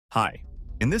Hi,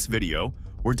 in this video,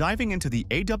 we're diving into the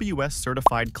AWS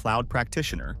Certified Cloud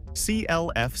Practitioner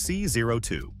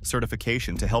CLF-C02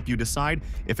 certification to help you decide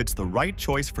if it's the right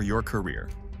choice for your career.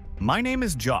 My name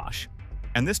is Josh,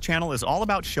 and this channel is all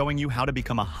about showing you how to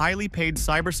become a highly paid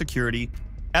cybersecurity,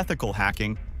 ethical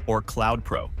hacking, or cloud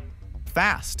pro.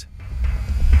 Fast!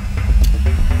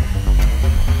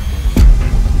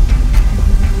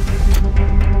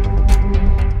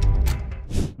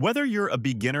 Whether you're a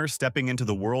beginner stepping into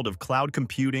the world of cloud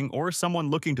computing or someone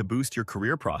looking to boost your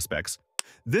career prospects,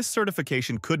 this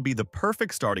certification could be the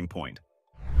perfect starting point.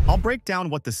 I'll break down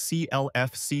what the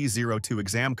CLF-C02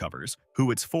 exam covers,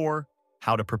 who it's for,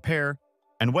 how to prepare,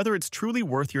 and whether it's truly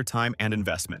worth your time and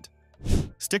investment.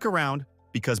 Stick around,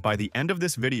 because by the end of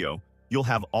this video, you'll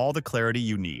have all the clarity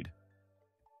you need.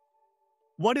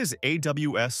 What is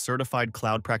AWS Certified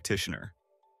Cloud Practitioner?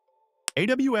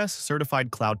 AWS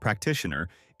Certified Cloud Practitioner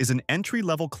is an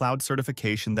entry-level cloud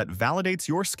certification that validates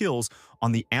your skills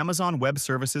on the Amazon Web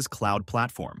Services cloud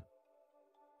platform.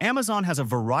 Amazon has a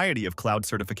variety of cloud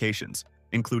certifications,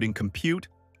 including compute,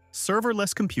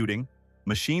 serverless computing,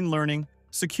 machine learning,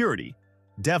 security,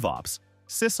 DevOps,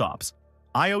 SysOps,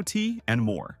 IoT, and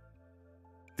more.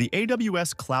 The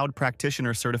AWS Cloud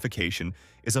Practitioner Certification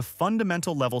is a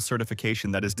fundamental level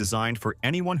certification that is designed for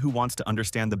anyone who wants to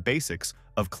understand the basics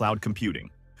of cloud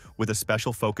computing, with a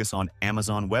special focus on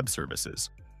Amazon Web Services.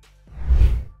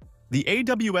 The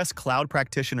AWS Cloud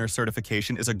Practitioner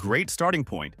Certification is a great starting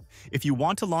point if you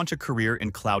want to launch a career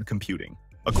in cloud computing.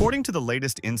 According to the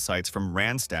latest insights from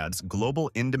Randstad's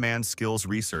Global In-Demand Skills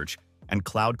Research and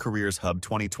Cloud Careers Hub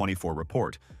 2024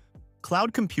 report,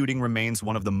 cloud computing remains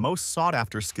one of the most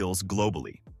sought-after skills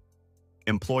globally.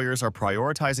 Employers are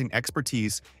prioritizing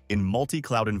expertise in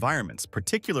multi-cloud environments,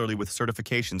 particularly with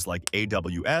certifications like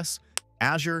AWS,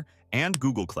 Azure, and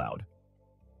Google Cloud.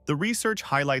 The research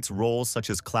highlights roles such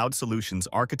as cloud solutions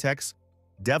architects,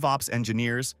 DevOps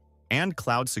engineers, and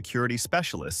cloud security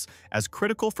specialists as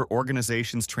critical for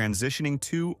organizations transitioning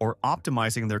to or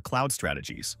optimizing their cloud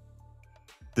strategies.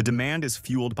 The demand is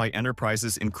fueled by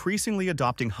enterprises increasingly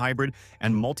adopting hybrid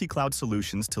and multi-cloud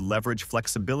solutions to leverage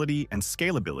flexibility and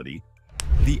scalability.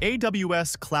 The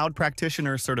AWS Cloud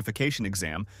Practitioner Certification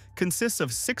exam consists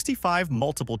of 65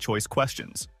 multiple-choice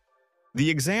questions. The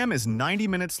exam is 90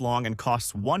 minutes long and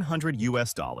costs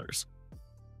 $100.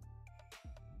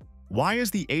 Why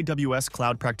is the AWS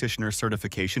Cloud Practitioner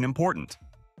Certification important?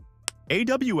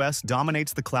 AWS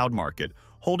dominates the cloud market,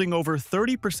 holding over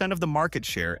 30% of the market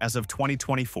share as of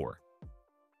 2024.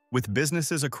 With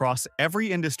businesses across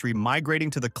every industry migrating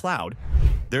to the cloud,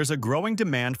 there's a growing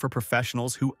demand for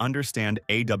professionals who understand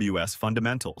AWS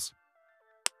fundamentals.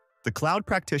 The Cloud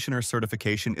Practitioner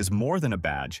Certification is more than a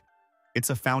badge. It's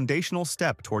a foundational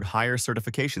step toward higher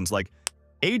certifications like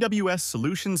AWS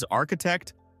Solutions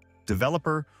Architect,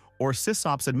 Developer, or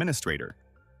SysOps Administrator.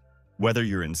 Whether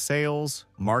you're in sales,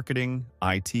 marketing,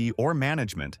 IT, or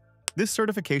management, this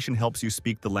certification helps you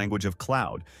speak the language of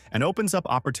cloud and opens up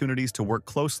opportunities to work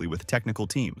closely with technical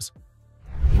teams.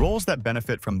 Roles that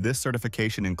benefit from this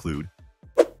certification include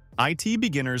IT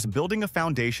beginners building a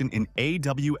foundation in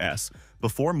AWS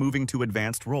before moving to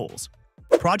advanced roles,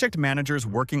 project managers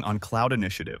working on cloud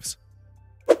initiatives,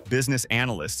 business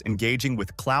analysts engaging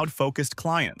with cloud-focused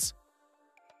clients.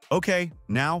 Okay,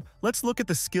 now let's look at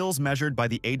the skills measured by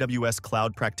the AWS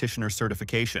Cloud Practitioner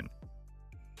Certification.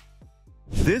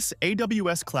 This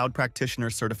AWS Cloud Practitioner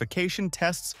Certification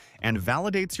tests and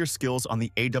validates your skills on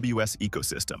the AWS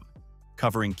ecosystem,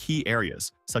 covering key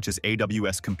areas such as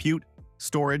AWS Compute,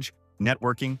 Storage,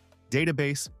 Networking,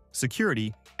 Database,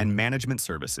 Security, and Management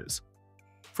Services.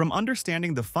 From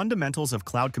understanding the fundamentals of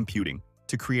cloud computing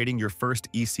to creating your first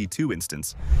EC2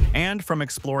 instance, and from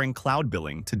exploring cloud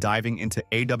billing to diving into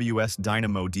AWS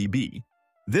DynamoDB,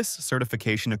 this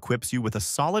certification equips you with a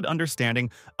solid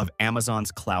understanding of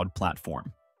Amazon's cloud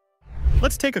platform.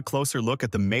 Let's take a closer look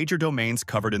at the major domains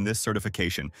covered in this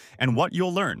certification and what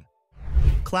you'll learn.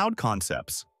 Cloud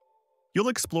concepts. You'll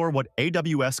explore what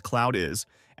AWS Cloud is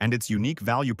and its unique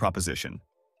value proposition,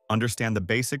 understand the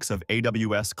basics of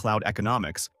AWS Cloud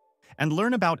economics, and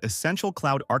learn about essential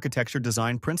cloud architecture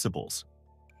design principles.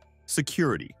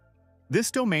 Security.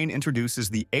 This domain introduces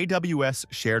the AWS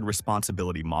Shared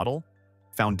Responsibility Model,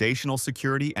 foundational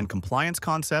security and compliance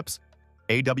concepts,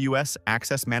 AWS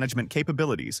access management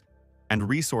capabilities, and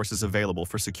resources available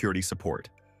for security support.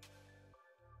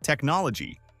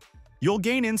 Technology. You'll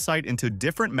gain insight into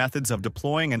different methods of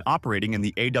deploying and operating in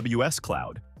the AWS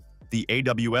cloud, the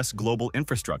AWS global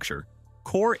infrastructure,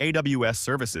 core AWS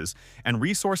services, and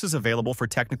resources available for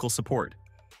technical support.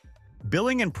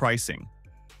 Billing and pricing.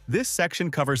 This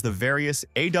section covers the various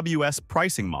AWS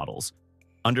pricing models,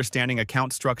 understanding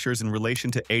account structures in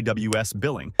relation to AWS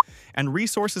billing, and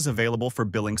resources available for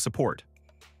billing support.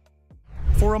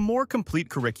 For a more complete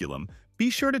curriculum, be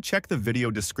sure to check the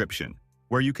video description,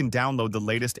 where you can download the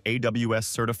latest AWS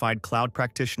Certified Cloud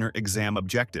Practitioner exam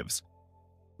objectives.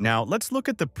 Now, let's look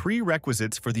at the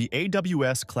prerequisites for the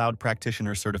AWS Cloud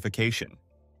Practitioner Certification.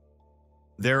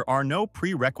 There are no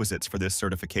prerequisites for this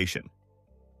certification.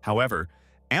 However,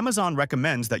 Amazon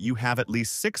recommends that you have at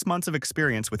least 6 months of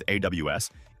experience with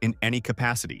AWS in any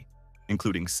capacity,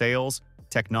 including sales,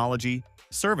 technology,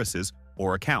 services,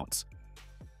 or accounts.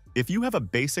 If you have a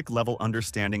basic-level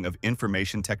understanding of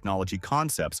information technology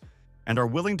concepts and are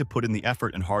willing to put in the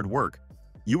effort and hard work,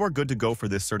 you are good to go for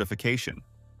this certification.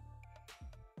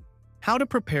 How to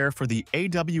prepare for the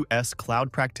AWS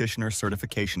Cloud Practitioner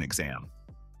Certification exam.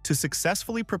 To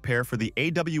successfully prepare for the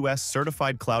AWS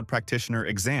Certified Cloud Practitioner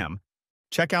exam,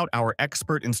 check out our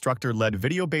expert instructor-led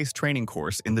video-based training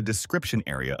course in the description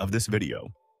area of this video.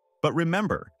 But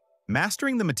remember,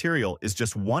 mastering the material is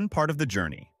just one part of the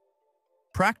journey.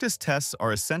 Practice tests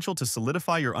are essential to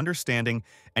solidify your understanding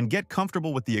and get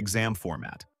comfortable with the exam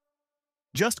format.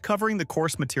 Just covering the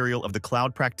course material of the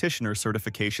Cloud Practitioner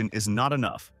certification is not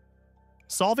enough.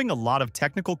 Solving a lot of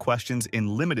technical questions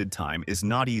in limited time is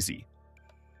not easy.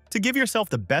 To give yourself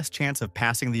the best chance of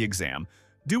passing the exam,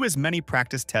 do as many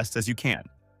practice tests as you can.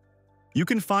 You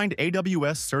can find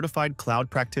AWS Certified Cloud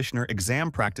Practitioner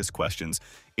exam practice questions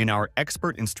in our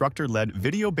expert instructor-led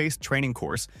video-based training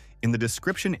course in the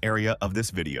description area of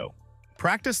this video.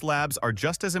 Practice labs are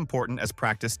just as important as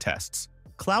practice tests.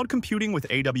 Cloud computing with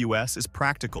AWS is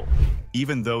practical.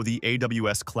 Even though the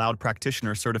AWS Cloud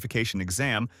Practitioner Certification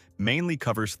exam mainly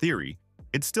covers theory,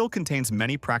 it still contains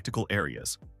many practical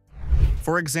areas.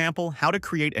 For example, how to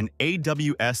create an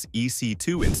AWS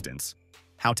EC2 instance,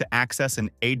 how to access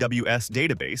an AWS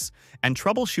database, and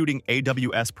troubleshooting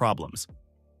AWS problems.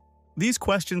 These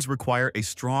questions require a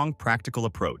strong practical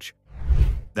approach.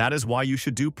 That is why you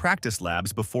should do practice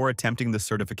labs before attempting the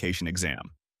certification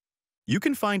exam. You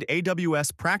can find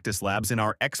AWS practice labs in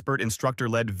our expert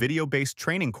instructor-led video-based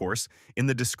training course in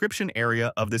the description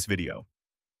area of this video.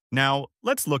 Now,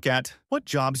 let's look at what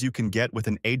jobs you can get with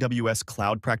an AWS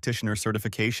Cloud Practitioner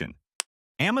certification.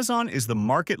 Amazon is the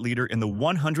market leader in the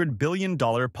 $100 billion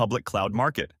public cloud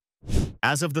market.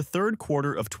 As of the third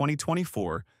quarter of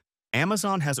 2024,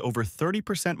 Amazon has over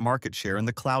 30% market share in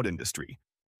the cloud industry,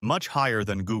 much higher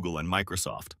than Google and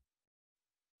Microsoft.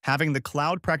 Having the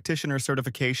Cloud Practitioner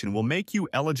certification will make you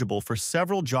eligible for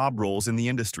several job roles in the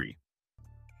industry.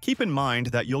 Keep in mind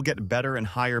that you'll get better and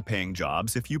higher-paying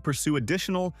jobs if you pursue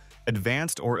additional,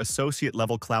 advanced or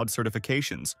associate-level cloud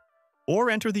certifications, or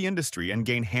enter the industry and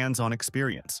gain hands-on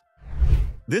experience.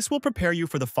 This will prepare you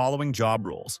for the following job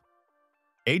roles: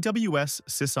 AWS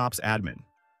SysOps Admin,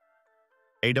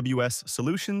 AWS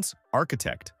Solutions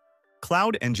Architect,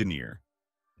 Cloud Engineer,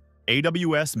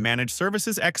 AWS Managed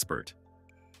Services Expert,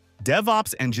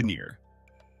 DevOps Engineer,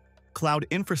 Cloud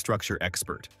Infrastructure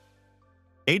Expert,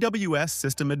 AWS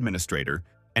System Administrator,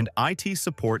 and IT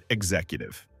Support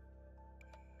Executive.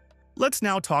 Let's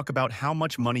now talk about how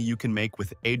much money you can make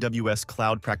with AWS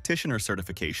Cloud Practitioner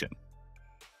certification.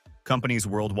 Companies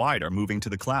worldwide are moving to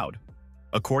the cloud.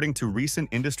 According to recent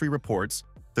industry reports,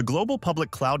 the global public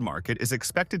cloud market is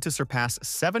expected to surpass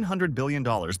 $700 billion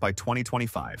by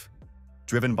 2025,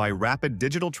 driven by rapid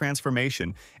digital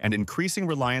transformation and increasing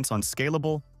reliance on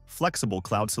scalable, flexible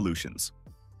cloud solutions.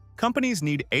 Companies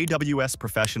need AWS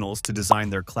professionals to design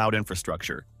their cloud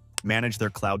infrastructure, manage their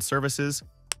cloud services,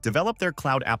 develop their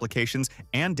cloud applications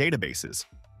and databases.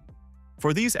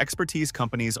 For these expertise,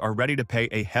 companies are ready to pay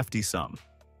a hefty sum.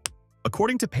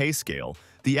 According to PayScale,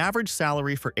 the average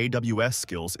salary for AWS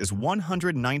skills is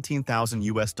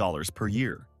 $119,000 per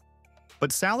year.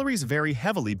 But salaries vary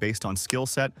heavily based on skill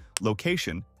set,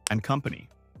 location, and company.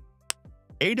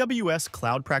 AWS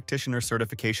Cloud Practitioner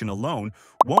certification alone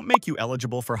won't make you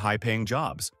eligible for high-paying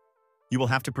jobs. You will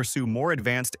have to pursue more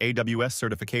advanced AWS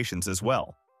certifications as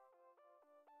well.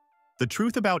 The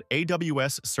truth about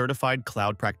AWS Certified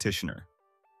Cloud Practitioner.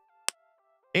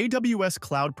 AWS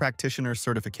Cloud Practitioner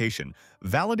certification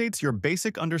validates your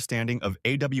basic understanding of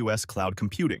AWS cloud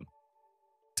computing.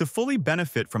 To fully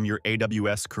benefit from your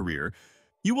AWS career,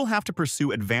 you will have to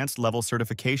pursue advanced-level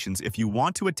certifications if you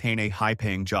want to attain a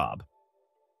high-paying job.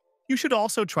 You should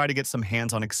also try to get some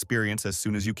hands-on experience as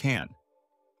soon as you can.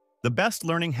 The best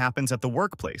learning happens at the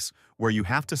workplace, where you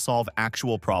have to solve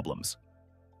actual problems.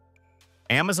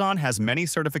 Amazon has many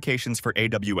certifications for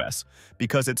AWS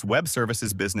because its web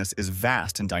services business is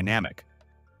vast and dynamic.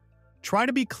 Try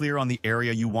to be clear on the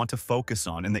area you want to focus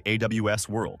on in the AWS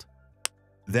world.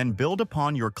 Then build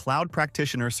upon your Cloud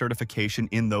Practitioner certification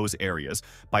in those areas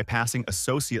by passing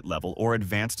associate level or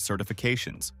advanced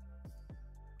certifications.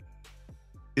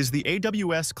 Is the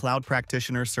AWS Cloud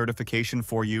Practitioner Certification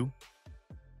for you?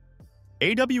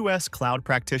 AWS Cloud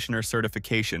Practitioner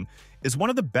Certification is one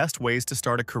of the best ways to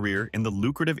start a career in the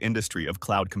lucrative industry of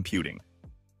cloud computing.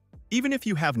 Even if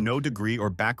you have no degree or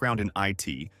background in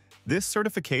IT, this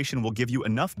certification will give you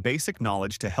enough basic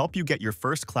knowledge to help you get your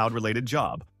first cloud-related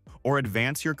job or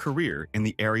advance your career in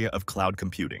the area of cloud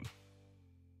computing.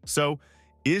 So,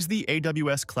 is the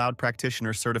AWS Cloud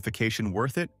Practitioner Certification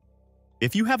worth it?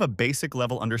 If you have a basic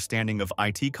level understanding of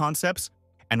IT concepts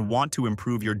and want to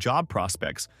improve your job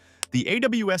prospects, the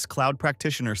AWS Cloud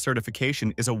Practitioner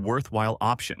Certification is a worthwhile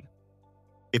option.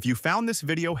 If you found this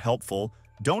video helpful,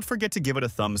 don't forget to give it a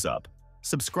thumbs up,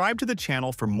 subscribe to the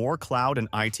channel for more cloud and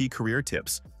IT career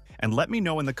tips, and let me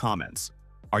know in the comments,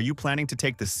 are you planning to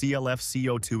take the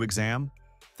CLF-C02 exam?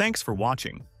 Thanks for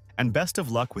watching, and best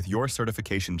of luck with your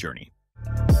certification journey.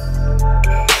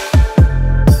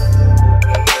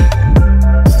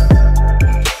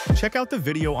 Check out the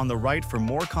video on the right for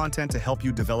more content to help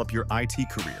you develop your IT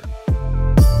career.